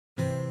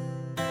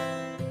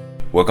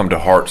Welcome to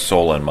Heart,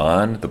 Soul, and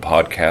Mind, the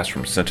podcast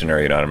from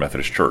Centenary United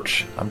Methodist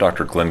Church. I'm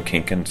Dr. Glenn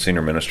Kinkin,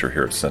 Senior Minister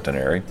here at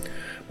Centenary.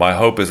 My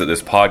hope is that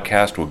this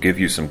podcast will give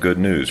you some good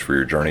news for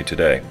your journey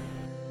today.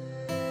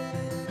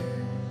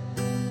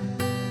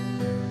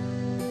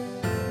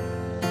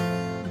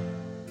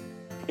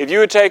 If you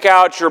would take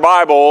out your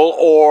Bible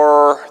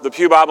or the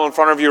Pew Bible in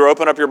front of you, or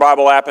open up your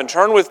Bible app and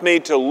turn with me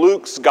to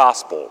Luke's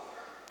Gospel.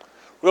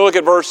 We're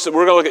going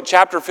to look at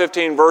chapter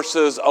 15,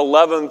 verses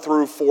 11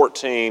 through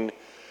 14,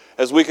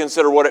 as we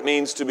consider what it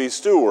means to be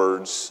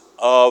stewards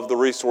of the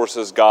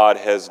resources God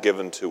has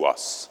given to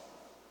us.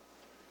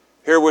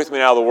 Hear with me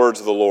now the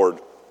words of the Lord.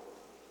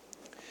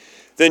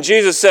 Then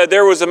Jesus said,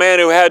 "There was a man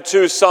who had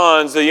 2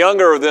 sons. The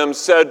younger of them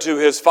said to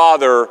his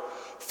father,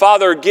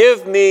 'Father,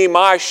 give me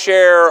my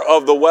share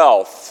of the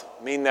wealth,'"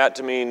 mean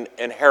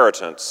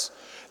inheritance,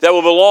 "that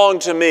will belong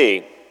to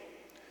me."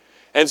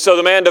 And so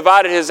the man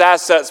divided his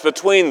assets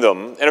between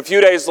them. And a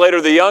few days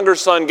later, the younger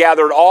son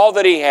gathered all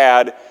that he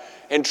had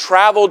and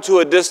traveled to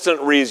a distant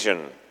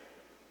region.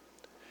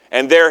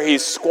 And there he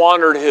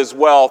squandered his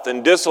wealth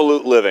in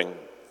dissolute living.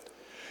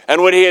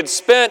 And when he had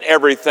spent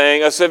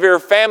everything, a severe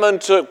famine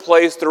took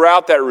place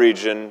throughout that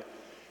region,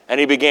 and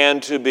he began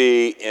to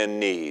be in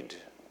need.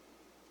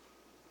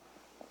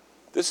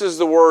 This is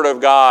the word of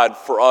God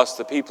for us,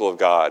 the people of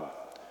God.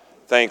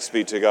 Thanks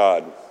be to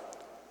God.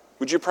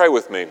 Would you pray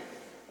with me?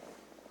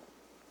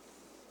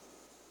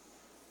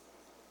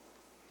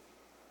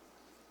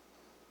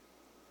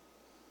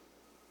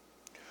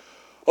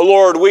 O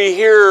Lord, we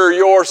hear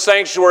your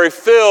sanctuary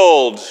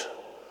filled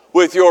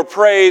with your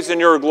praise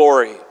and your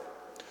glory.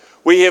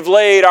 We have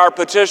laid our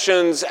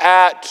petitions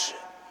at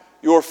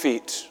your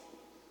feet,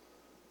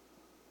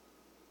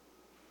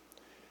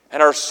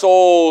 and our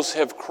souls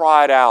have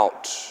cried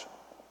out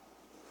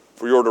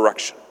for your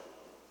direction.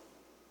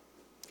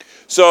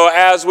 So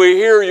as we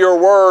hear your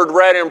word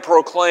read and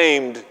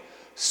proclaimed,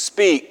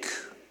 speak,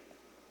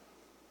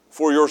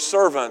 for your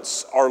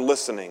servants are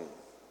listening.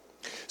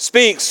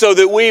 Speak so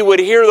that we would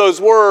hear those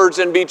words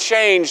and be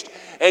changed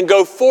and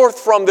go forth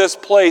from this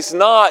place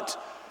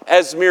not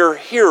as mere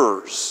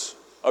hearers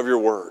of your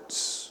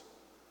words,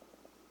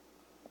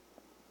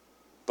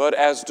 but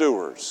as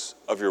doers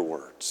of your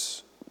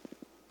words.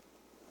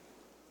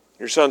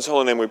 In your Son's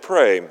holy name we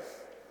pray.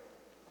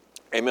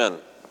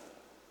 Amen.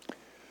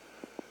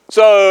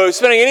 So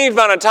spending any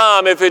amount of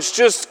time, if it's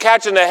just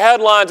catching the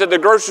headlines at the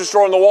grocery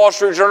store and the Wall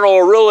Street Journal,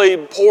 or really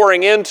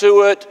pouring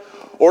into it,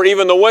 or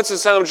even the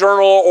Winston-Salem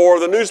Journal or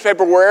the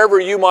newspaper, wherever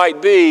you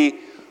might be,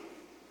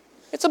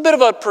 it's a bit of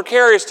a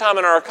precarious time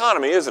in our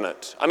economy, isn't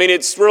it? I mean,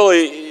 it's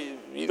really,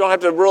 you don't have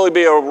to really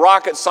be a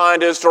rocket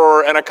scientist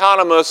or an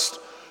economist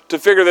to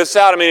figure this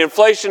out. I mean,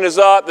 inflation is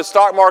up, the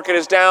stock market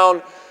is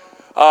down,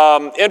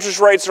 interest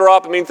rates are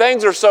up. I mean,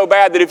 things are so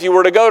bad that if you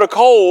were to go to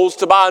Kohl's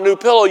to buy a new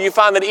pillow, you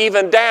find that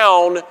even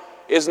down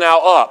is now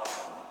up.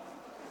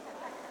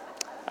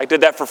 I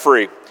did that for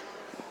free.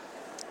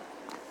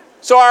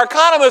 So our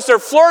economists are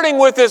flirting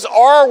with this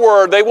R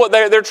word.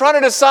 They're trying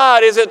to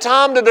decide, is it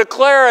time to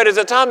declare it? Is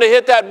it time to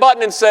hit that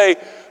button and say,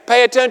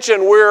 pay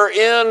attention, we're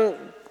in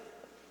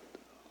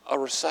a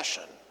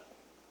recession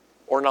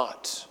or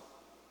not?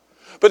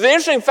 But the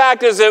interesting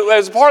fact is that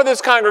as part of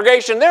this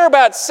congregation, there are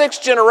about 6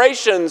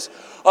 generations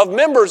of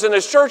members in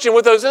this church. And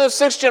in those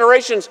 6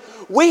 generations,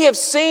 we have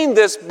seen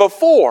this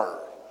before.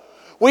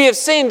 We have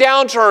seen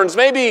downturns.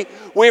 Maybe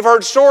we've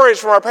heard stories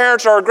from our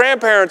parents or our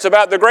grandparents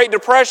about the Great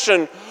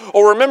Depression,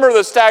 or remember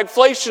the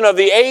stagflation of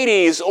the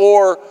 80s,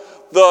 or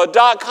the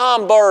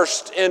dot-com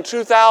burst in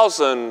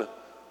 2000,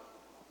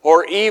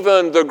 or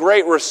even the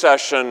Great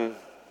Recession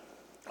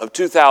of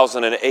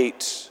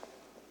 2008.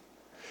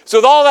 So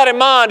with all that in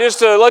mind, just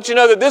to let you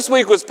know that this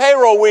week was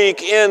payroll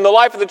week in the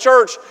life of the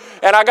church,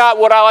 and I got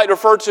what I like to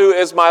refer to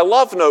as my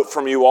love note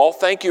from you all.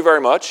 Thank you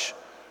very much.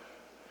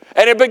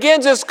 And it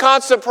begins this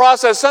constant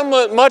process,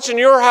 somewhat much in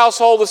your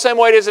household the same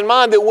way it is in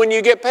mine, that when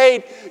you get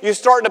paid, you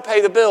start to pay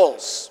the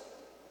bills.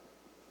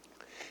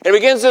 And it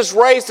begins this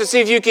race to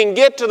see if you can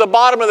get to the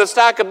bottom of the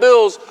stack of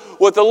bills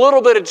with a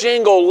little bit of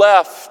jingle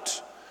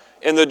left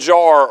in the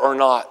jar or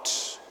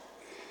not.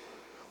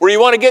 Where you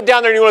want to get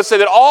down there and you want to say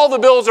that all the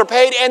bills are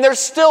paid and there's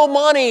still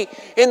money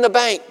in the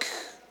bank.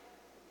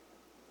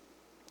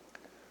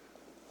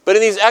 But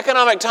in these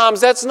economic times,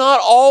 that's not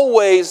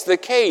always the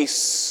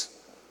case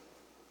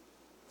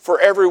for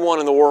everyone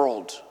in the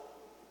world.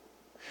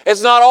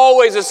 It's not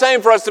always the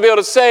same for us to be able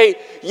to say,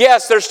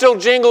 yes, there's still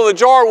jingle in the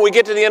jar when we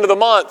get to the end of the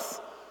month.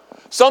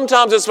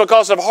 Sometimes it's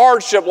because of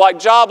hardship like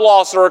job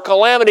loss or a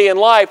calamity in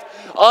life,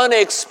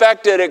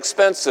 unexpected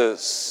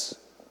expenses.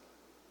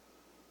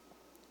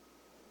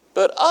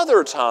 But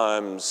other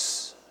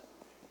times,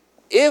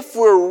 if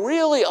we're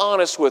really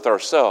honest with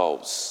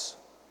ourselves,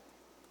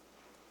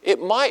 it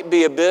might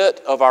be a bit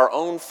of our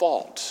own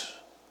fault.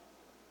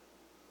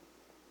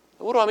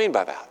 What do I mean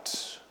by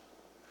that?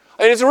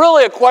 I mean, it's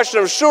really a question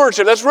of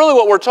stewardship. That's really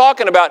what we're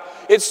talking about.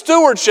 It's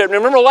stewardship. And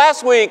remember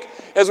last week,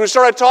 as we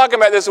started talking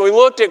about this and we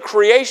looked at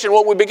creation,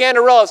 what we began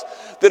to realize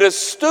that a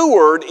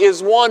steward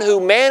is one who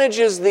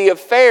manages the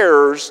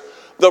affairs,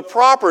 the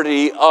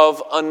property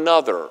of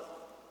another.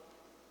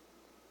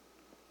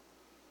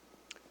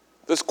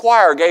 This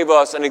choir gave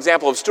us an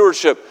example of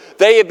stewardship.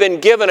 They have been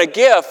given a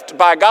gift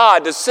by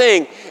God to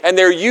sing, and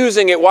they're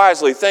using it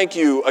wisely. Thank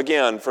you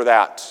again for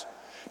that.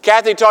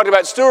 Kathy talked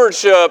about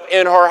stewardship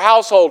in her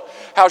household,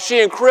 how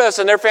she and Chris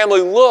and their family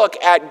look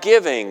at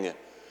giving,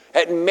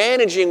 at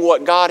managing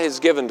what God has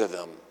given to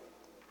them.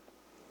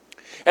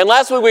 And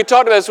last week we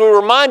talked about this. We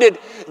were reminded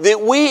that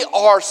we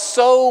are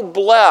so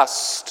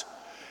blessed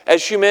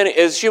as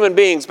human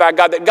beings by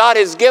God, that God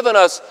has given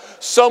us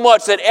so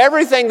much that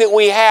everything that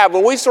we have,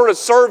 when we sort of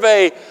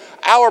survey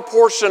our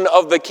portion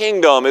of the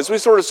kingdom, as we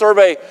sort of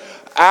survey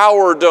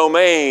our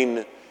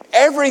domain,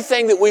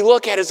 everything that we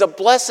look at is a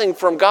blessing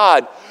from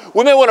God.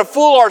 We may want to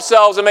fool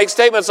ourselves and make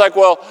statements like,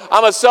 well,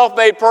 I'm a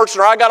self-made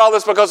person, or I got all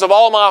this because of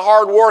all my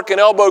hard work and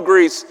elbow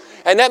grease.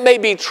 And that may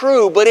be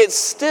true, but it's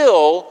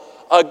still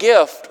a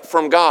gift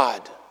from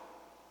God.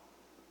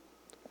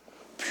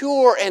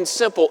 Pure and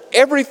simple,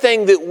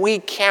 everything that we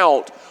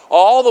count,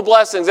 all the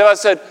blessings. If I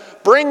said,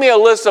 bring me a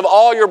list of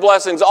all your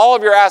blessings, all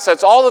of your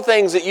assets, all the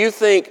things that you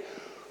think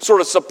sort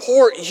of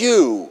support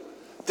you,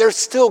 they're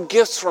still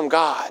gifts from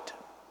God.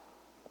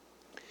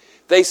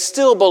 They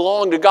still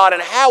belong to God,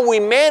 and how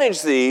we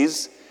manage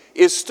these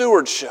is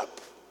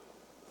stewardship.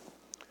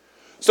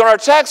 So in our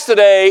text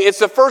today, it's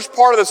the first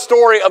part of the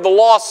story of the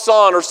lost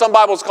son, or some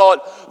Bibles call it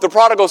the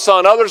prodigal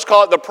son. Others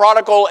call it the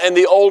prodigal and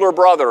the older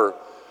brother.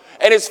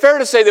 And it's fair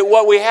to say that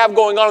what we have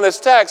going on in this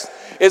text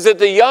is that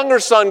the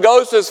younger son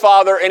goes to his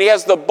father and he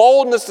has the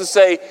boldness to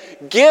say,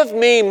 give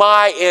me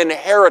my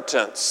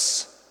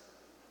inheritance.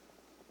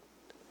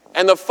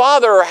 And the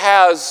father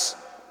has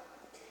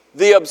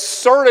the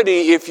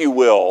absurdity, if you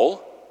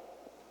will,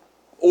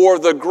 or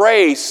the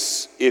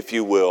grace, if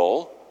you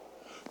will,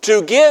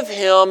 to give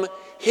him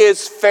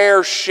his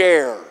fair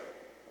share.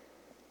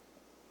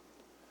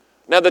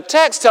 Now the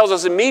text tells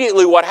us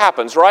immediately what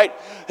happens, right?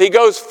 He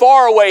goes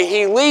far away,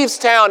 he leaves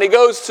town, maybe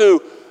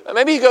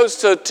he goes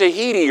to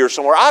Tahiti or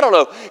somewhere, I don't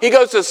know. He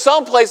goes to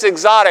someplace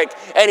exotic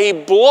and he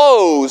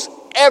blows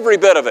every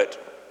bit of it,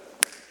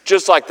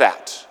 just like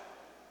that.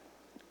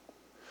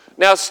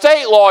 Now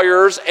state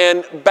lawyers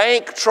and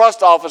bank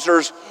trust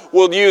officers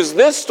will use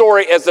this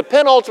story as the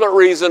penultimate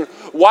reason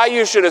why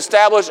you should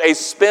establish a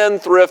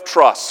spendthrift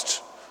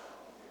trust.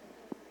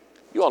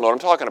 You all know what I'm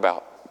talking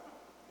about.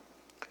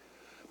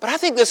 But I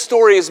think this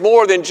story is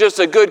more than just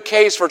a good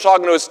case for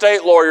talking to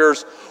estate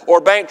lawyers or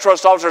bank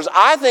trust officers.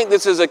 I think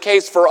this is a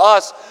case for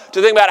us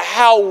to think about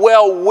how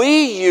well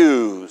we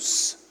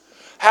use,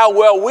 how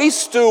well we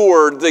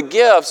steward the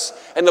gifts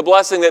and the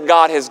blessing that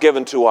God has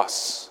given to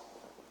us.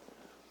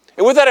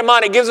 And with that in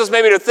mind, it gives us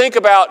maybe to think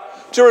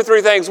about two or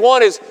three things.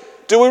 One is,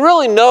 do we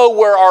really know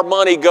where our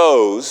money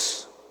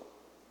goes?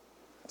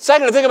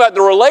 Second, to think about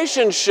the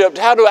relationship.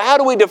 How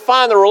do we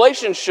define the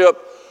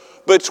relationship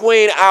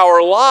between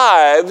our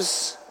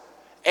lives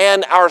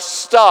and our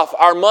stuff,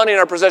 our money and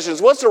our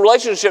possessions? What's the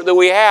relationship that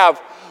we have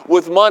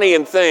with money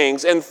and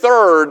things? And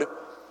third,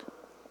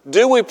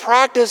 do we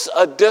practice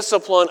a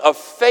discipline of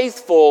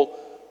faithful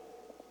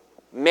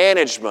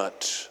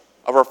management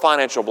of our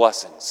financial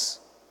blessings?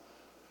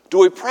 Do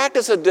we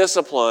practice a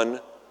discipline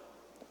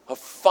of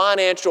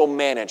financial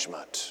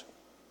management?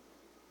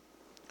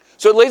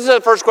 So it leads us to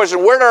the first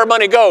question, where did our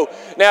money go?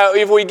 Now,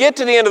 if we get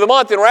to the end of the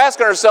month and we're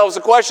asking ourselves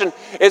the question,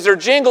 is there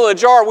jingle in a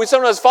jar? We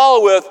sometimes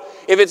follow with,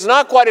 if it's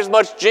not quite as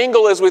much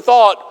jingle as we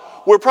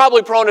thought, we're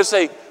probably prone to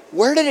say,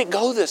 where did it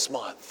go this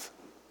month?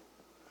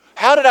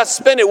 How did I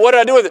spend it? What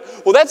did I do with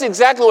it? Well, that's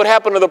exactly what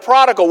happened to the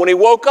prodigal when he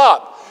woke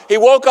up. He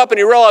woke up and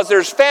he realized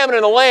there's famine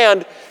in the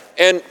land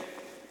and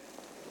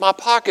my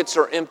pockets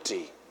are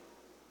empty.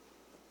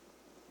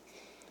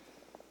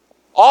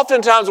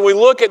 Oftentimes when we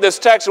look at this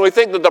text and we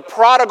think that the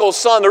prodigal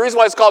son, the reason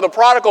why it's called the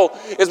prodigal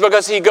is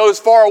because he goes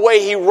far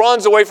away, he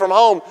runs away from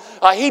home.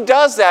 He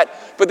does that,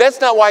 but that's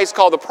not why he's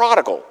called the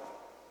prodigal.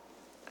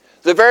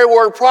 The very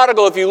word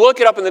prodigal, if you look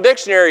it up in the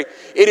dictionary,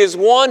 it is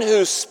one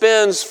who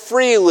spends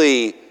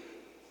freely,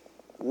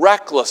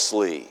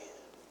 recklessly.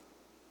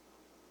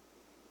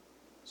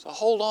 So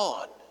hold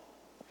on.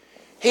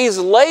 He's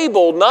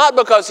labeled not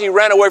because he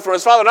ran away from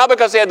his father, not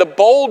because he had the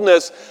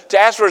boldness to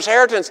ask for his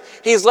inheritance.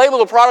 He's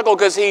labeled a prodigal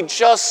because he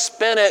just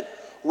spent it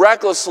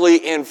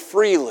recklessly and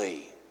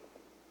freely.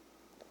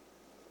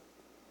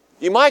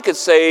 You might could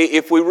say,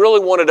 if we really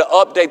wanted to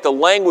update the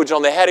language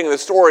on the heading of the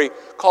story,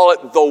 call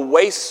it the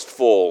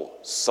wasteful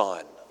son.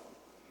 And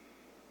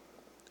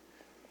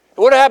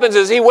what happens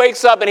is he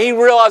wakes up and he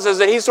realizes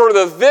that he's sort of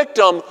the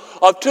victim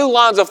of two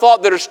lines of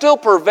thought that are still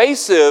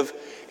pervasive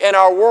in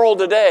our world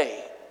today.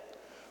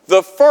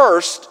 The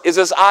first is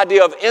this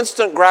idea of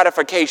instant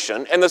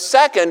gratification, and the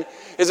second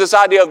is this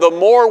idea of the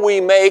more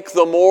we make,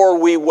 the more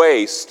we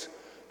waste.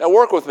 Now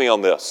work with me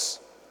on this.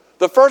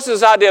 The first is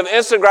this idea of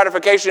instant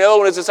gratification. The other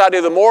one is this idea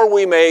of the more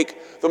we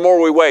make, the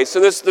more we waste. So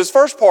this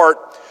first part,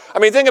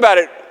 think about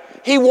it.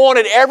 He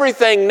wanted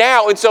everything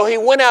now, and so he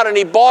went out and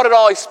he bought it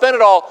all, he spent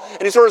it all,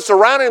 and he sort of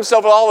surrounded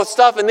himself with all this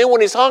stuff, and then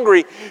when he's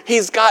hungry,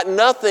 he's got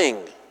nothing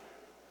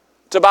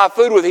to buy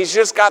food with. He's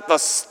just got the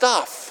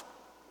stuff.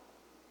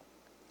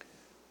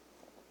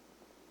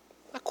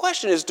 My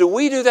question is, do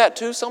we do that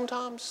too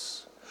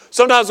sometimes?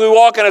 Sometimes we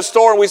walk in a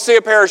store and we see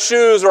a pair of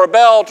shoes or a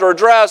belt or a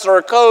dress or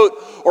a coat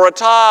or a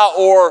tie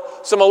or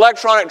some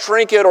electronic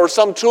trinket or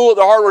some tool at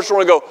the hardware store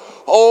and we go,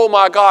 oh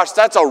my gosh,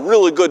 that's a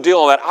really good deal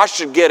on that. I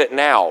should get it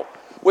now.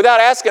 Without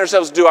asking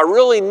ourselves, do I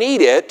really need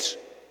it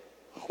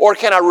or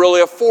can I really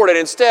afford it?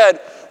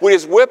 Instead, we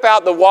just whip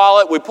out the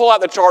wallet, we pull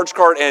out the charge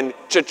card, and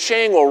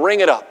cha-ching, we'll ring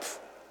it up.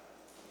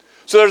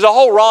 So there's a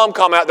whole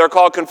rom-com out there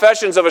called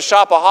Confessions of a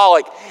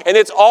Shopaholic, and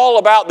it's all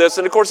about this.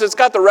 And of course, it's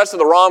got the rest of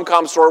the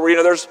rom-com story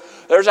where,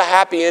 there's a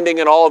happy ending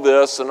in all of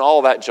this and all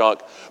of that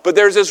junk. But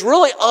there's this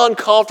really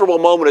uncomfortable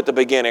moment at the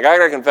beginning. I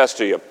got to confess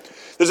to you.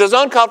 There's this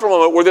uncomfortable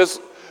moment where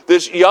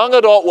this young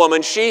adult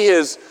woman, she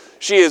is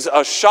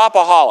a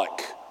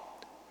shopaholic.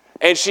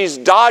 And she's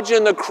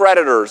dodging the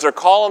creditors. They're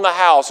calling the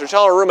house. They're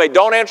telling her roommate,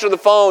 don't answer the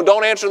phone,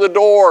 don't answer the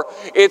door.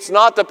 It's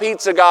not the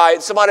pizza guy.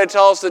 It's somebody to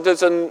tell us that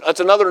it's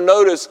another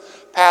notice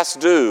past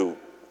due.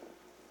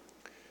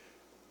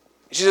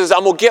 She says,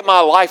 I'm going to get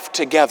my life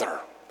together.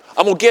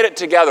 I'm going to get it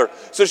together.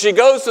 So she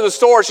goes to the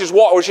store.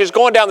 She's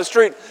going down the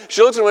street.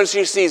 She looks at it and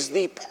she sees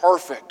the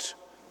perfect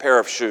pair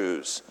of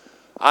shoes.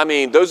 I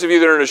mean, those of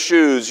you that are into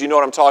shoes, you know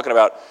what I'm talking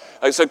about.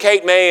 So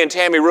Kate May and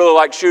Tammy really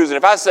like shoes, and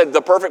if I said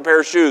the perfect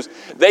pair of shoes,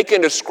 they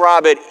can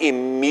describe it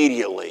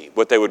immediately,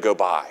 what they would go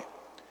buy.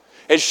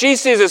 And she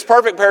sees this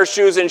perfect pair of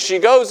shoes, and she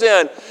goes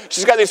in.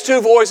 She's got these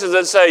two voices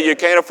that say, you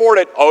can't afford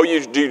it. Oh,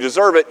 you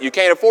deserve it. You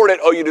can't afford it.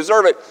 Oh, you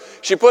deserve it.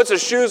 She puts the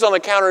shoes on the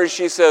counter, and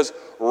she says,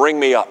 ring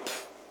me up.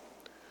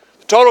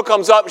 The total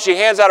comes up, and she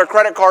hands out her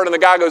credit card, and the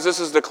guy goes, this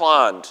is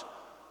declined.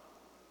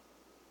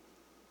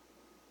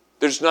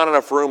 There's not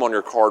enough room on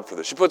your card for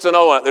this. She puts an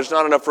O on it. There's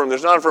not enough room.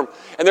 There's not enough room.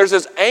 And there's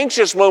this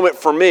anxious moment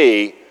for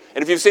me,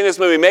 and if you've seen this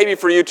movie, maybe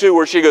for you too,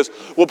 where she goes,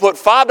 we'll put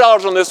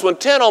 $5 on this one,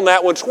 10 on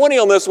that one, 20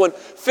 on this one,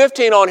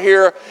 15 on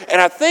here, and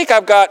I think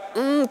I've got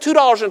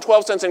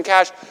 $2.12 in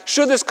cash.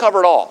 Should this cover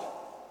it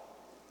all?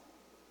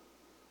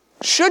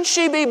 Should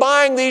she be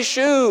buying these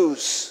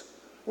shoes?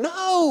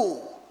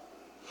 No.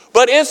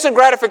 But instant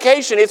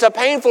gratification, it's a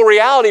painful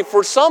reality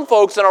for some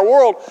folks in our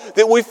world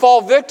that we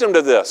fall victim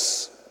to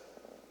this.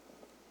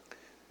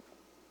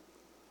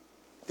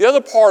 The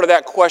other part of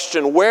that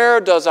question, where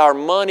does our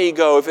money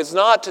go? If it's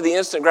not to the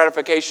instant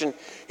gratification,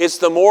 it's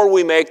the more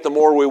we make, the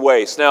more we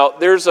waste. Now,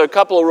 there's a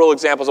couple of real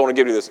examples I want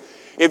to give you this.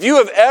 If you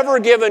have ever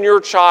given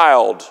your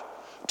child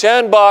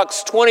 $10,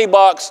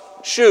 $20,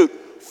 shoot,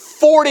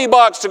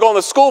 $40 to go on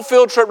the school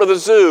field trip to the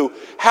zoo,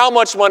 how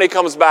much money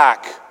comes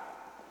back?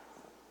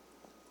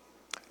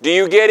 Do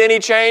you get any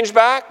change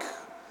back?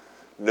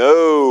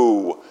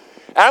 No.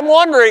 I'm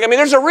wondering,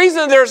 there's a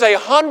reason there's a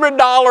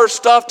 $100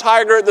 stuffed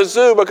tiger at the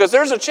zoo, because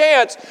there's a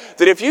chance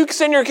that if you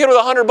send your kid with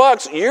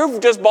 $100, you've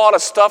just bought a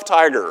stuffed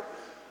tiger.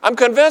 I'm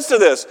convinced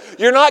of this.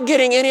 You're not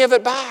getting any of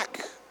it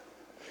back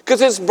because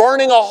it's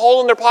burning a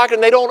hole in their pocket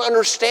and they don't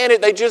understand it.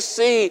 They just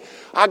see,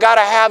 I got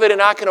to have it and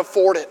I can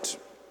afford it.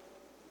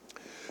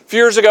 A few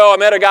years ago, I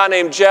met a guy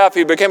named Jeff.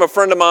 He became a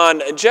friend of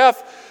mine.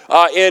 Jeff,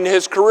 in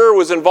his career,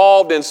 was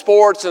involved in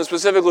sports and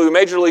specifically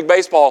Major League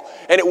Baseball.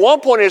 And at one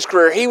point in his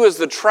career, he was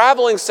the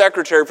traveling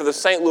secretary for the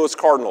St. Louis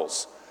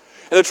Cardinals.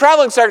 And the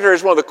traveling secretary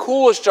is one of the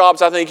coolest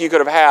jobs I think you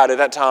could have had at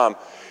that time.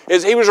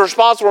 He was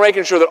responsible for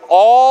making sure that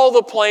all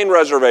the plane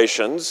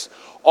reservations,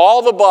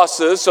 all the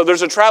buses, so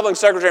there's a traveling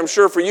secretary, I'm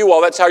sure for you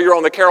all, that's how you're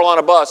on the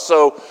Carolina bus.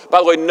 So, by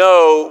the way,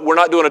 no, we're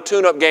not doing a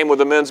tune-up game with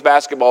the men's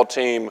basketball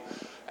team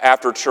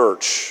after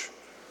church.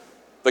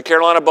 The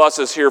Carolina bus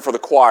is here for the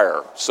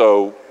choir,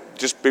 so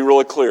just be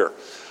really clear.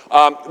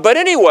 But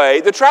anyway,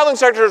 the traveling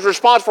secretary is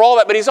responsible for all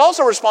that, but he's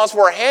also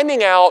responsible for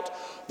handing out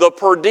the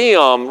per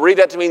diem, read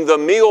that to mean the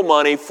meal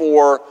money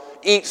for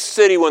each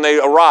city when they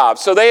arrived.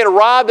 So they had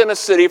arrived in a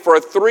city for a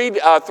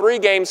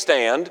three-game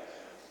stand,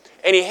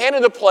 and he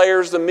handed the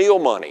players the meal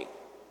money.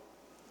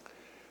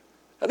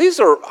 Now, these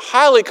are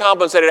highly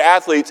compensated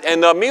athletes,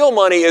 and the meal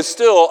money is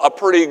still a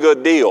pretty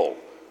good deal.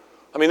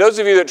 Those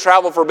of you that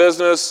travel for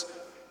business,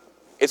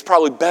 it's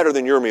probably better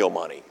than your meal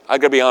money. I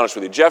got to be honest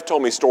with you. Jeff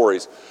told me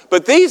stories.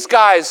 But these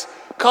guys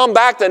come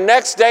back the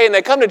next day, and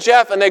they come to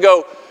Jeff, and they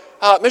go,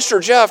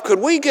 Mr. Jeff, could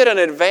we get an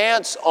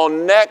advance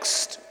on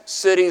next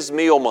city's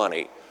meal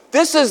money?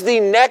 This is the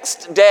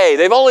next day.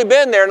 They've only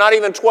been there not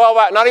even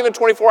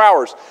 24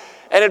 hours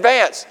in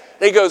advance.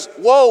 And he goes,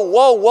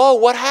 whoa,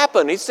 what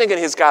happened? He's thinking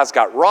his guys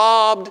got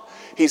robbed.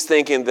 He's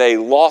thinking they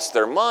lost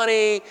their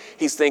money.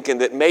 He's thinking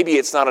that maybe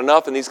it's not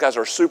enough, and these guys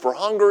are super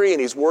hungry, and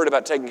he's worried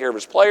about taking care of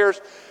his players.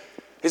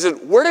 He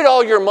said, where did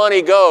all your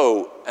money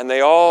go? And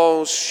they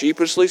all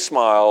sheepishly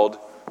smiled,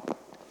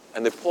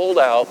 and they pulled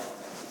out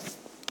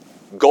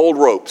gold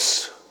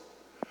ropes.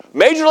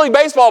 Major League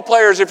Baseball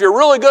players, if you're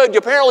really good,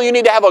 apparently you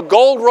need to have a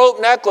gold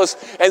rope necklace,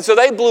 and so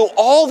they blew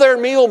all their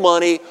meal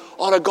money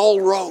on a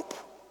gold rope.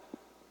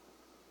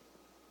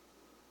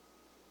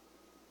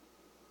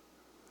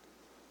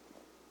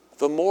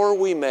 The more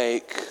we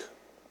make,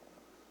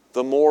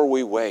 the more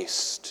we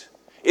waste.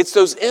 It's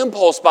those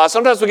impulse buys.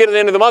 Sometimes we get to the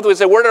end of the month, we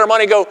say, where did our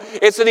money go?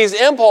 It's to these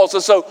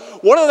impulses. So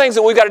one of the things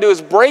that we've got to do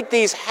is break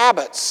these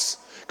habits,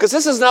 because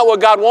this is not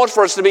what God wants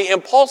for us, to be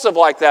impulsive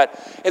like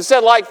that.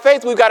 Instead, like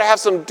faith, we've got to have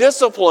some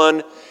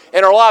discipline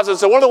in our lives. And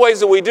so one of the ways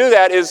that we do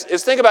that is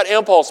think about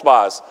impulse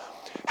buys.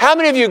 How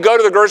many of you go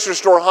to the grocery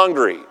store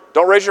hungry?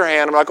 Don't raise your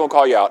hand. I'm not going to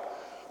call you out.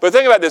 But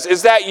think about this.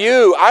 Is that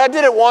you? I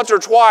did it once or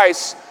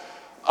twice.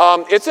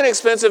 It's an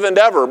expensive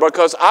endeavor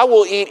because I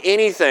will eat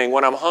anything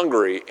when I'm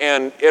hungry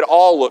and it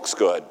all looks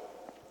good.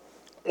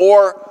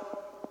 Or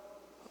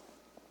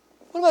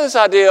what about this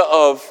idea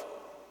of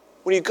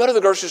when you go to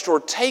the grocery store,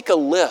 take a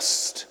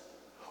list.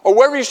 Or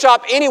wherever you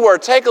shop anywhere,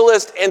 take a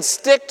list and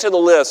stick to the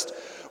list.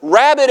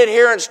 Rabid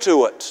adherence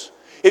to it.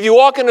 If you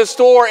walk into a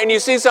store and you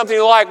see something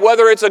you like,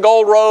 whether it's a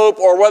gold rope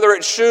or whether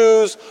it's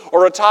shoes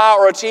or a tie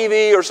or a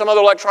TV or some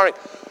other electronic,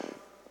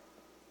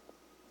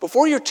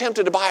 before you're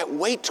tempted to buy it,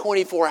 wait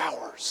 24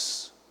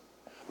 hours.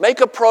 Make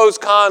a pros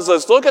cons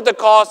list. Look at the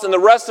cost and the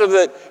rest of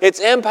it,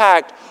 its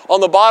impact on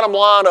the bottom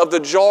line of the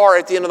jar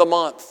at the end of the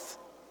month.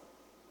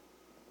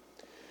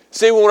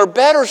 See, when we're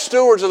better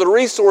stewards of the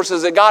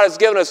resources that God has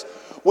given us,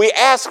 we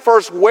ask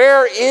first,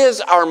 where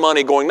is our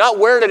money going? Not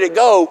where did it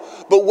go,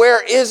 but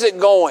where is it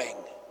going?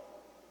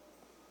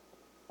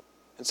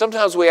 And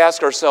sometimes we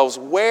ask ourselves,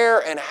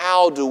 where and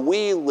how do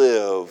we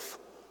live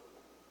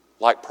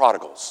like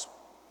prodigals?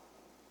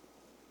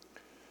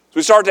 As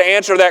we start to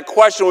answer that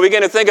question, we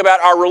begin to think about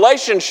our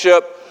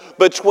relationship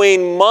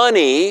between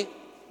money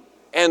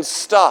and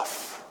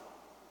stuff.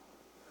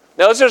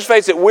 Now, let's just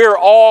face it, we're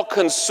all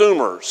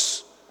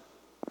consumers.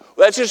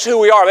 That's just who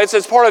we are.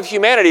 It's part of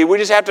humanity. We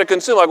just have to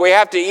consume. Like we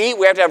have to eat,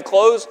 we have to have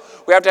clothes,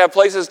 we have to have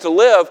places to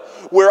live.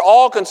 We're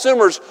all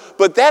consumers,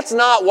 but that's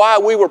not why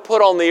we were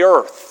put on the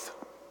earth.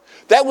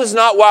 That was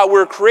not why we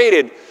were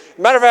created.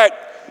 Matter of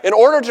fact, in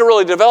order to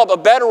really develop a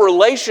better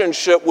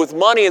relationship with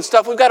money and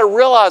stuff, we've got to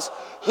realize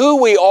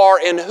who we are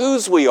and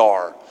whose we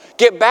are.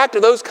 Get back to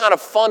those kind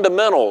of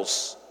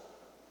fundamentals.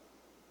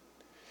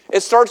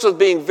 It starts with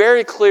being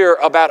very clear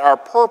about our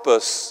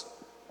purpose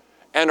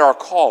and our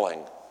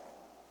calling.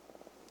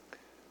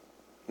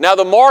 Now,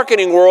 the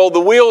marketing world,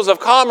 the wheels of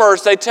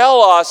commerce, they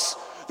tell us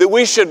that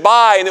we should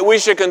buy and that we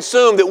should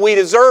consume, that we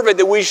deserve it,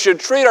 that we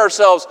should treat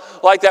ourselves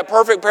like that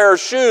perfect pair of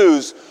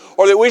shoes,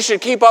 or that we should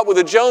keep up with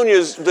the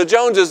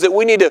Joneses, that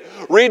we need to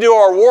redo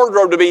our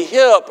wardrobe to be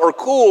hip or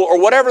cool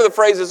or whatever the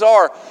phrases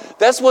are.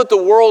 That's what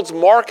the world's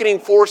marketing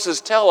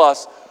forces tell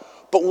us.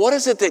 But what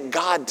is it that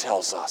God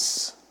tells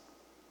us?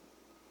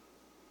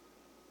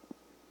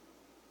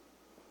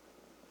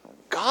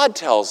 God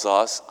tells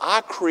us, I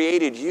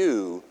created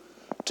you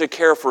to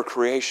care for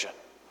creation,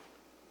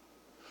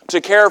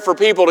 to care for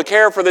people, to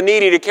care for the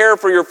needy, to care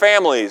for your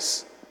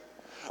families.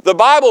 The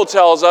Bible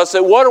tells us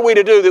that what are we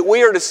to do? That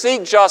we are to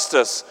seek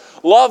justice,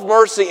 love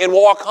mercy, and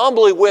walk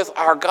humbly with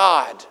our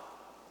God.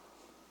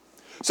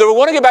 So if we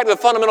want to get back to the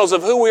fundamentals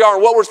of who we are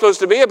and what we're supposed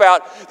to be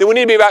about, then we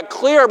need to be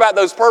clear about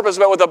those purposes,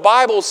 about what the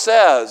Bible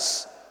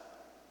says.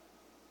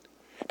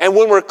 And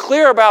when we're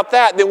clear about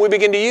that, then we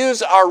begin to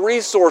use our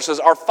resources,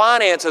 our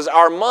finances,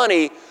 our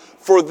money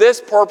for this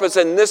purpose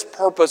and this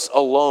purpose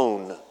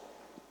alone.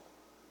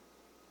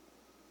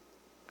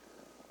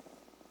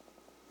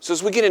 So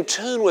as we get in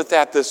tune with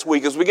that this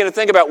week, as we begin to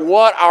think about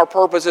what our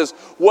purpose is,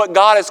 what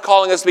God is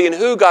calling us to be and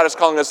who God is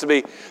calling us to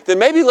be, then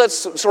maybe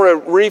let's sort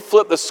of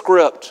reflip the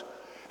script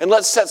and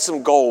let's set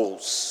some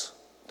goals.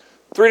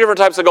 3 different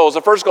types of goals.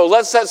 The first goal,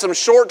 let's set some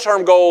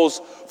short-term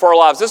goals for our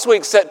lives. This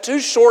week, set 2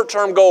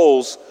 short-term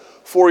goals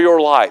for your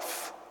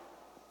life.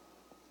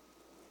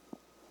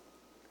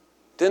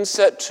 Then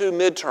set 2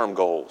 midterm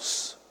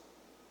goals.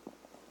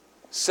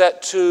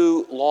 Set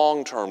 2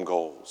 long-term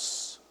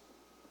goals.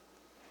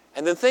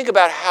 And then think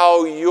about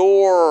how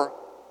your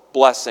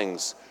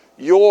blessings,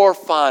 your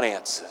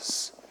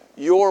finances,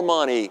 your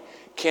money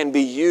can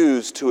be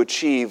used to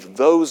achieve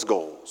those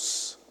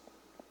goals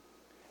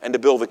and to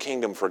build the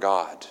kingdom for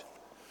God.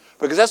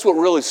 Because that's what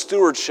really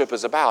stewardship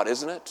is about,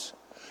 isn't it?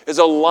 Is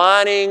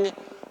aligning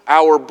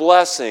our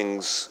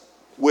blessings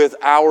with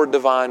our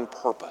divine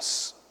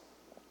purpose,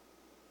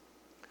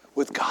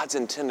 with God's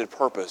intended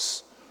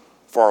purpose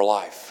for our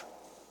life.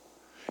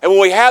 And when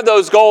we have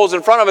those goals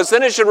in front of us,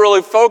 then it should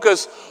really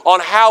focus on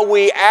how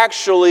we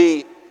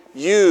actually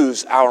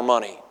use our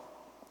money.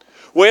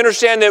 We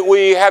understand that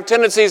we have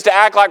tendencies to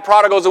act like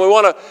prodigals and we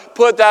want to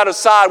put that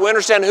aside. We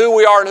understand who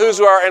we are and whose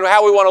we are and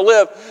how we want to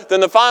live.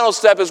 Then the final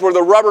step is where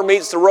the rubber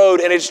meets the road,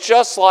 and it's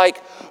just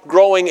like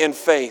growing in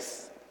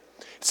faith.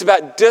 It's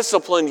about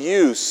disciplined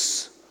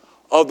use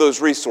of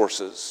those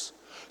resources.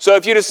 So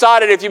if you've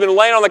been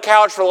laying on the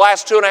couch for the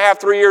last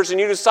 2.5, 3 years and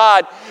you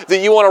decide that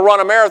you want to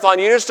run a marathon,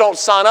 you just don't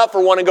sign up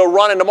for one and go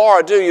running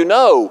tomorrow, do you?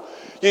 No.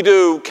 You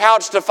do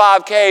couch to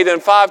 5K, then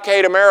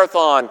 5K to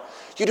marathon.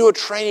 You do a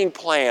training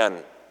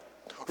plan.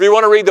 If you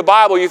want to read the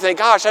Bible, you think,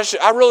 gosh,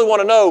 I really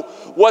want to know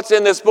what's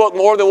in this book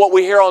more than what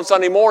we hear on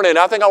Sunday morning.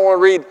 I think I want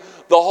to read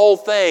the whole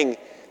thing.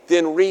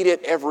 Then read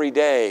it every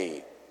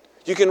day.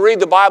 You can read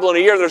the Bible in a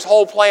year. There's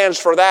whole plans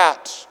for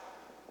that.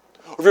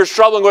 If you're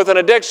struggling with an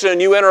addiction,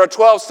 you enter a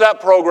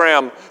 12-step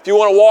program. If you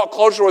want to walk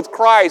closer with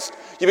Christ,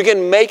 you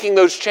begin making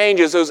those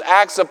changes, those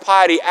acts of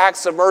piety,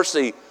 acts of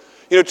mercy.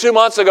 2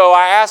 months ago,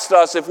 I asked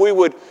us if we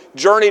would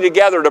journey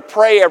together to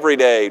pray every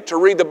day, to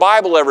read the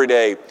Bible every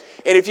day.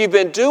 And if you've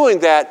been doing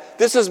that,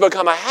 this has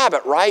become a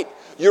habit, right?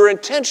 You're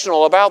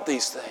intentional about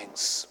these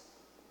things.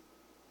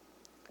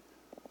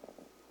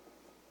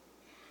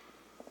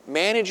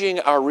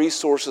 Managing our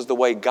resources the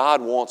way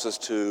God wants us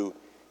to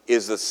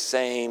is the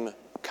same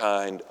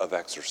kind of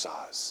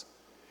exercise.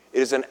 It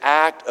is an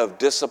act of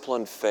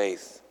disciplined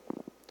faith.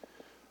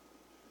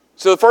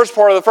 So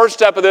the first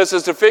step of this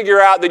is to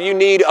figure out that you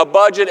need a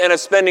budget and a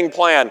spending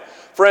plan.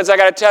 Friends, I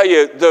got to tell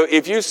you,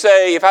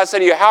 if I say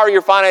to you, how are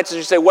your finances?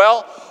 You say,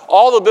 well,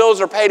 all the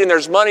bills are paid and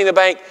there's money in the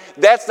bank.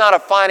 That's not a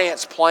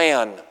finance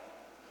plan.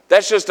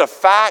 That's just a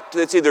fact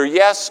that's either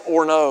yes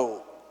or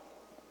no.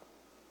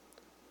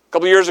 A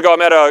couple years ago, I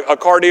met a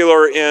car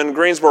dealer in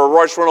Greensboro,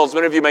 Royce Reynolds.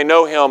 Many of you may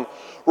know him.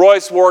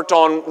 Royce worked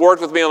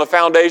with me on the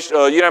foundation,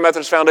 United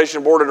Methodist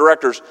Foundation Board of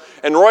Directors.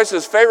 And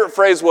Royce's favorite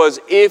phrase was,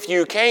 if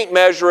you can't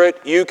measure it,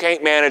 you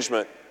can't manage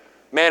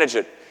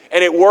it.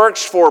 And it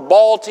works for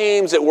ball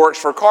teams, it works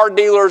for car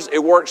dealers,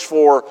 it works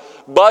for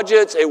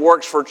budgets, it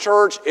works for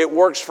church, it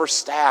works for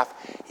staff.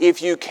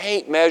 If you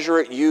can't measure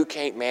it, you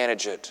can't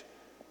manage it.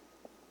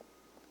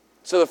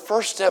 So the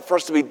first step for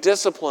us to be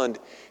disciplined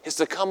is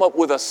to come up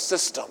with a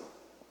system,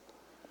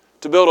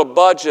 to build a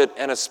budget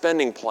and a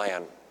spending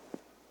plan.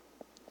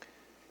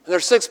 And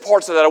there's 6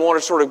 parts of that I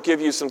want to sort of give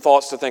you some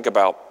thoughts to think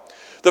about.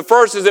 The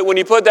first is that when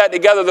you put that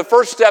together, the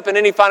first step in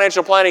any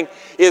financial planning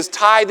is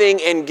tithing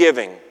and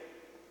giving.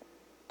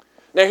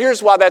 Now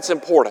here's why that's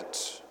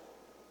important.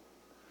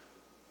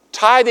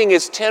 Tithing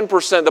is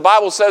 10%. The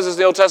Bible says in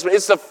the Old Testament,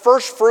 it's the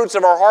first fruits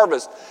of our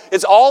harvest.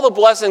 It's all the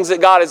blessings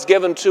that God has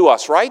given to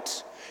us,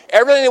 right?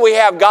 Everything that we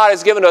have, God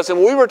has given us, and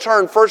when we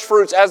return first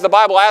fruits, as the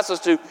Bible asks us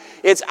to,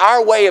 it's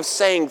our way of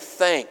saying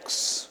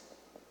thanks.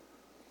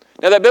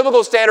 Now, that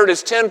biblical standard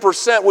is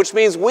 10%, which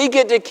means we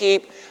get to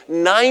keep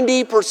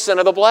 90%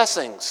 of the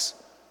blessings.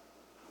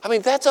 I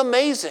mean, that's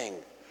amazing.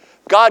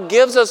 God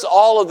gives us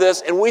all of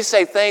this, and we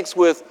say thanks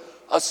with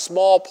a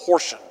small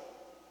portion.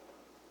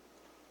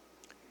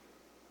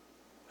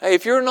 Hey,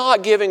 if you're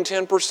not giving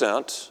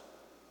 10%,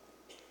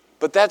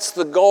 but that's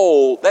the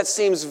goal, it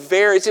seems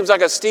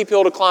like a steep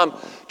hill to climb.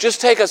 Just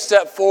take a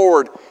step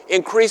forward,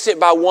 increase it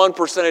by 1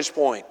 percentage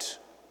point,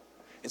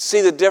 and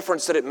see the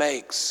difference that it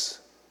makes.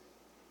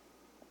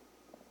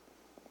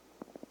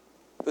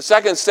 The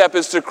second step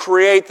is to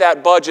create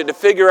that budget, to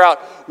figure out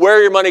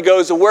where your money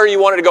goes and where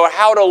you want it to go,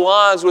 how it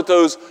aligns with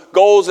those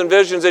goals and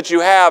visions that you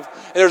have.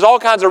 And there's all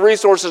kinds of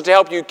resources to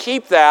help you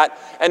keep that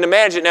and to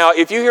manage it. Now,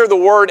 if you hear the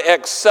word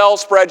Excel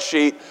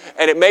spreadsheet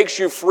and it makes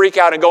you freak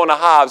out and go into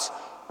hives,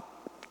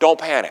 don't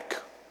panic.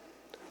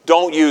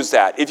 Don't use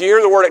that. If you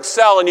hear the word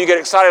Excel and you get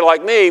excited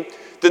like me,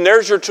 then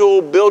there's your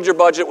tool. Build your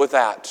budget with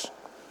that.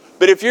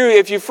 But if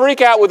you freak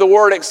out with the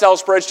word Excel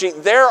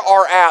spreadsheet, there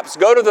are apps.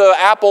 Go to the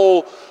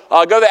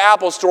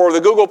Apple Store,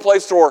 the Google Play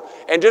Store,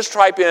 and just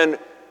type in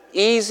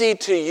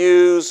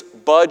easy-to-use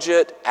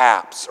budget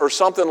apps or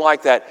something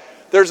like that.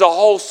 There's a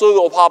whole slew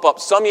that will pop up.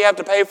 Some you have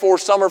to pay for,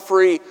 some are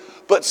free,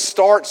 but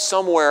start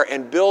somewhere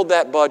and build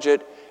that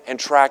budget and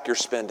track your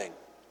spending.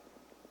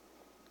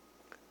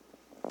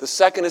 The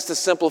second is to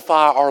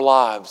simplify our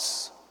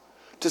lives,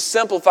 to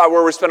simplify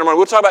where we spend our money.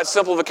 We'll talk about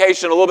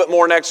simplification a little bit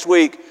more next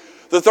week.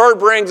 The third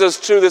brings us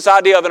to this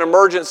idea of an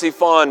emergency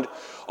fund.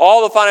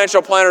 All the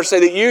financial planners say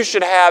that you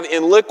should have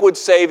in liquid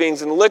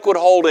savings and liquid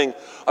holding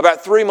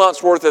about 3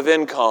 months' worth of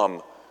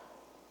income.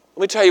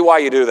 Let me tell you why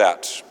you do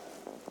that.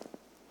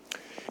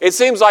 It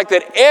seems like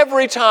that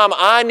every time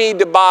I need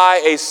to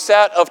buy a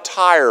set of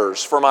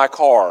tires for my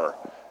car,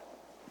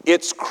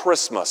 it's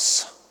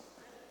Christmas.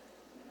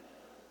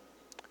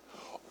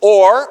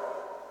 Or,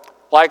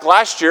 like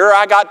last year,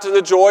 I got to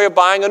the joy of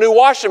buying a new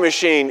washing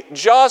machine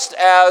just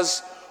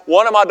as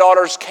one of my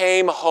daughters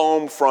came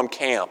home from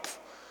camp.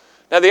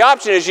 Now, the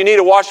option is you need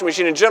a washing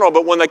machine in general,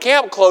 but when the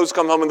camp clothes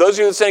come home, and those of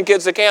you that send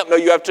kids to camp know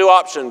you have 2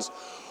 options.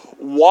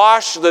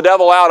 Wash the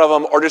devil out of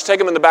them or just take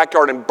them in the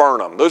backyard and burn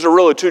them. Those are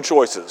really 2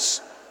 choices.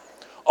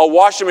 A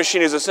washing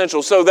machine is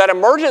essential. So that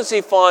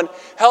emergency fund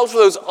helps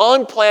with those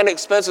unplanned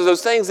expenses,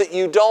 those things that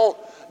you don't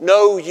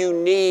know you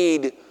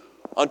need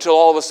until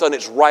all of a sudden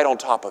it's right on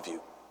top of you.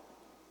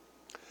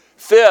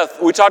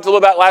 Fifth, we talked a little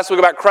about last week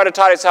about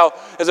credititis, how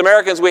as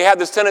Americans we have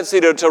this tendency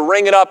to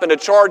ring it up and to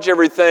charge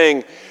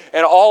everything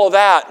and all of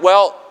that.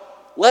 Well,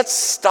 let's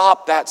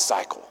stop that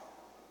cycle.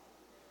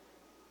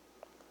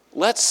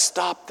 Let's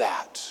stop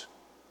that.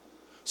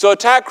 So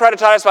attack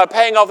credititis by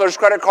paying off those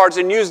credit cards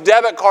and use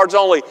debit cards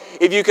only.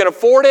 If you can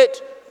afford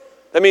it,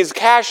 that means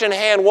cash in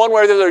hand, one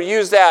way or the other,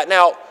 use that.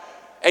 Now,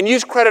 and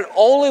use credit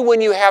only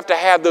when you have to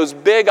have those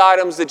big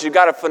items that you've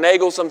got to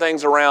finagle some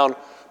things around,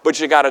 but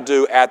you got to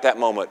do at that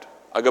moment.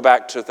 I go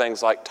back to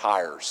things like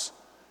tires.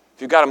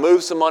 If you've got to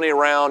move some money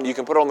around, you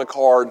can put it on the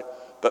card,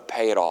 but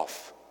pay it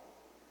off.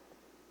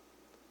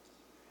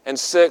 And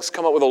 6,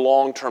 come up with a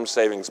long-term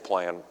savings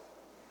plan.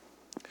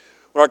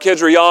 When our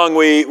kids were young,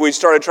 we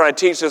started trying to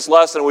teach this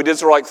lesson. We did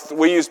sort of like,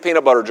 we used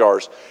peanut butter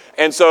jars.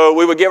 And so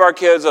we would give our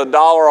kids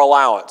 $1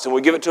 allowance, and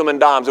we'd give it to them in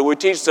dimes. And we'd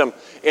teach them,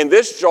 in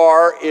this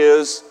jar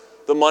is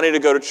the money to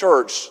go to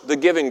church, the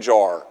giving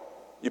jar.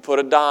 You put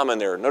a dime in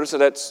there. Notice that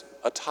that's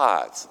a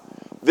tithe.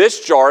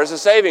 This jar is a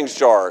savings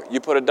jar. You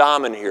put a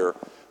dime in here.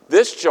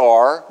 This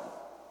jar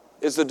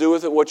is the do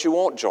with it what you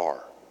want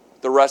jar.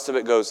 The rest of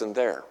it goes in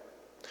there.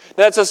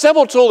 Now, it's a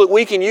simple tool that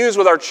we can use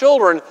with our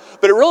children,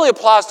 but it really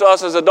applies to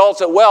us as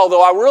adults as well,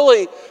 though I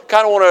really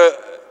kind of want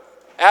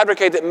to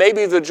advocate that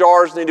maybe the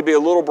jars need to be a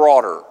little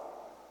broader.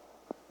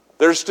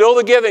 There's still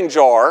the giving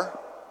jar,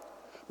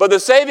 but the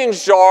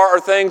savings jar are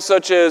things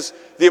such as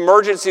the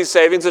emergency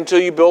savings. Until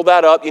you build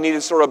that up, you need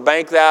to sort of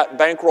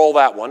bankroll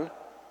that one.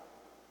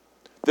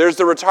 There's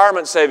the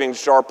retirement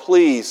savings jar.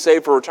 Please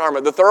save for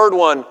retirement. The third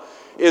one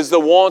is the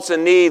wants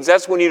and needs.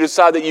 That's when you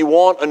decide that you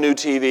want a new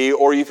TV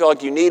or you feel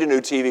like you need a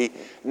new TV.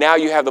 Now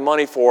you have the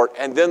money for it.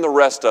 And then the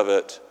rest of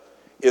it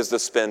is the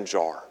spend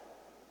jar.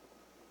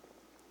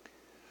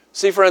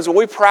 See, friends, when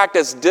we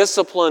practice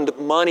disciplined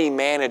money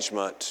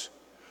management,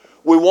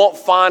 we won't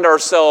find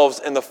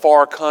ourselves in the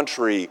far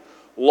country,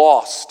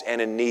 lost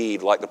and in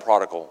need like the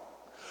prodigal.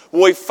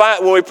 When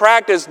we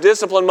practice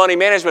disciplined money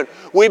management,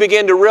 we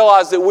begin to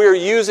realize that we are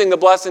using the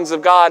blessings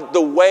of God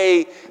the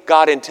way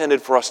God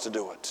intended for us to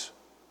do it.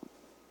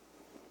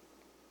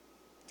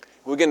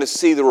 We begin to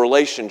see the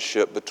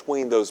relationship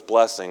between those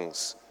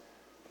blessings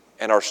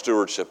and our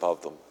stewardship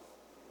of them.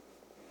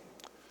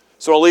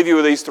 So I'll leave you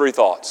with these three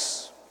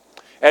thoughts.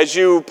 As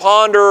you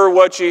ponder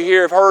what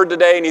you have heard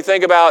today and you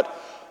think about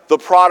the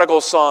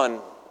prodigal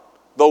son,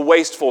 the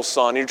wasteful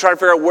son, and you're trying to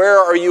figure out where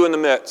are you in the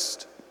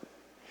midst.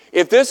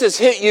 If this has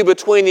hit you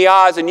between the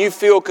eyes and you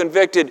feel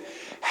convicted,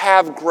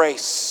 have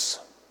grace.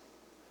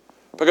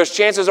 Because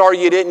chances are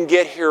you didn't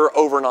get here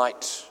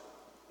overnight.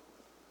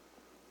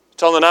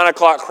 Telling the 9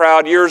 o'clock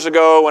crowd years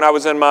ago when I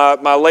was in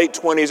my late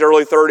 20s,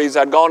 early 30s,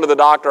 I'd gone to the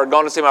doctor, I'd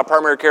gone to see my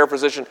primary care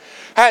physician.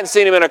 Hadn't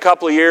seen him in a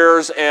couple of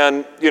years,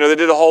 and they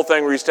did the whole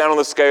thing where you stand on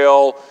the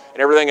scale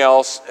and everything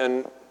else,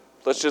 and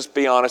let's just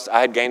be honest,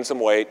 I had gained some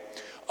weight.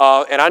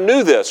 And I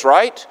knew this,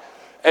 right?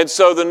 And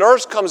so the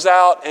nurse comes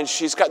out and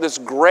she's got this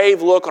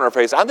grave look on her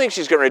face. I think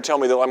she's getting ready to tell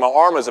me that my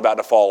arm is about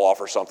to fall off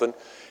or something.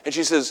 And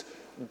she says,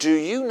 do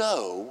you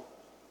know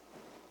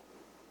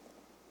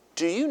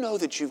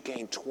that you've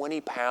gained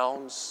 20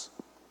 pounds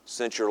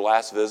since your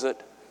last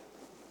visit?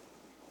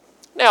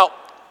 Now,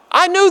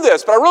 I knew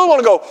this, but I really want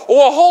to go,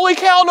 oh, holy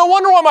cow, no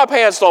wonder why my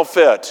pants don't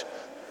fit.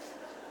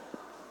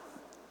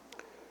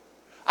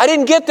 I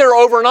didn't get there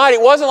overnight.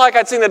 It wasn't like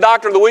I'd seen the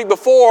doctor the week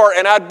before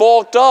and I'd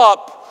bulked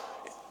up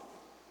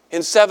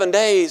in 7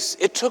 days.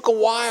 It took a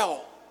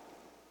while.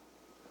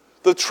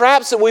 The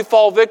traps that we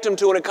fall victim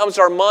to when it comes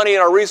to our money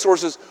and our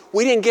resources,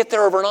 we didn't get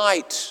there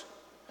overnight.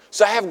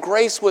 So have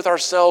grace with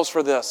ourselves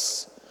for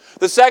this.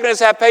 The second is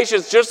have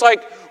patience. Just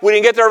like we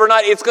didn't get there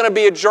overnight, it's going to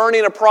be a journey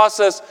and a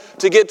process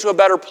to get to a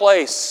better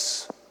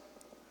place.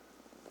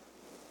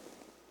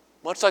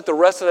 Much like the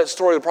rest of that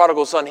story of the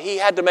prodigal son, he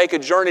had to make a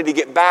journey to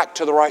get back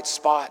to the right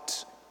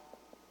spot.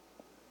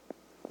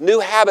 New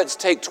habits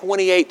take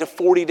 28 to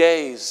 40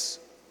 days.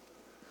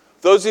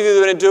 Those of you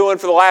that have been doing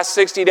for the last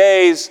 60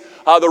 days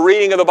the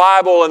reading of the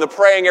Bible and the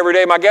praying every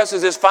day, my guess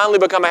is it's finally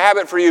become a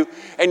habit for you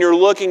and you're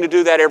looking to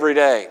do that every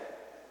day.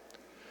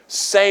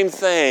 Same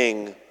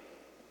thing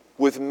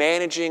with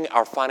managing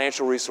our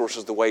financial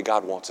resources the way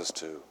God wants us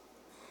to.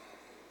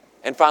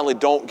 And finally,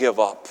 don't give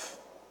up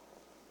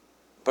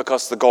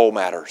because the goal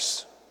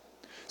matters.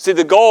 See,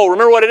 the goal,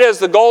 remember what it is.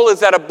 The goal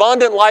is that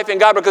abundant life in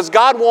God because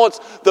God wants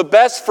the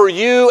best for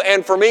you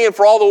and for me and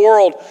for all the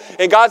world.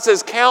 And God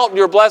says, count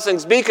your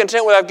blessings. Be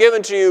content with what I've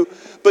given to you.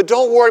 But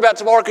don't worry about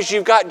tomorrow because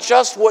you've got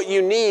just what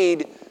you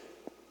need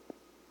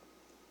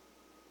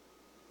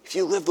if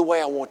you live the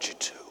way I want you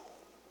to.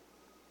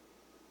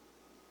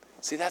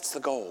 See, that's the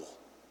goal.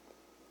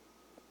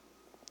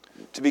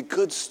 To be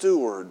good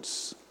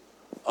stewards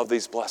of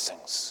these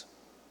blessings.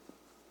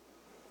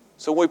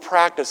 So when we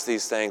practice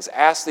these things,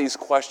 ask these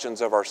questions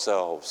of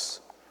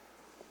ourselves,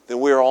 then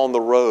we are on the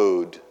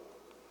road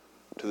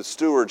to the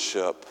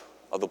stewardship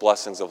of the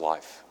blessings of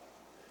life.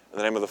 In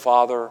the name of the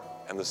Father,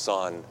 and the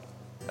Son,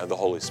 and the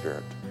Holy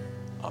Spirit.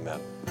 Amen.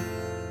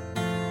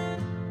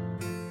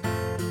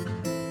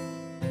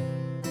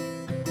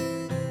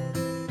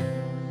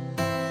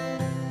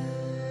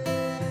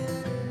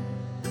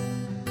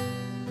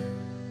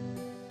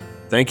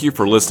 Thank you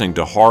for listening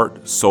to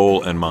Heart,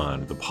 Soul, and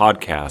Mind, the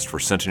podcast for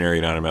Centenary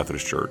United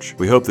Methodist Church.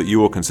 We hope that you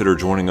will consider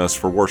joining us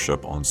for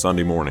worship on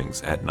Sunday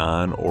mornings at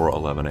 9 or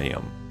 11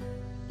 a.m.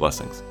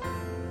 Blessings.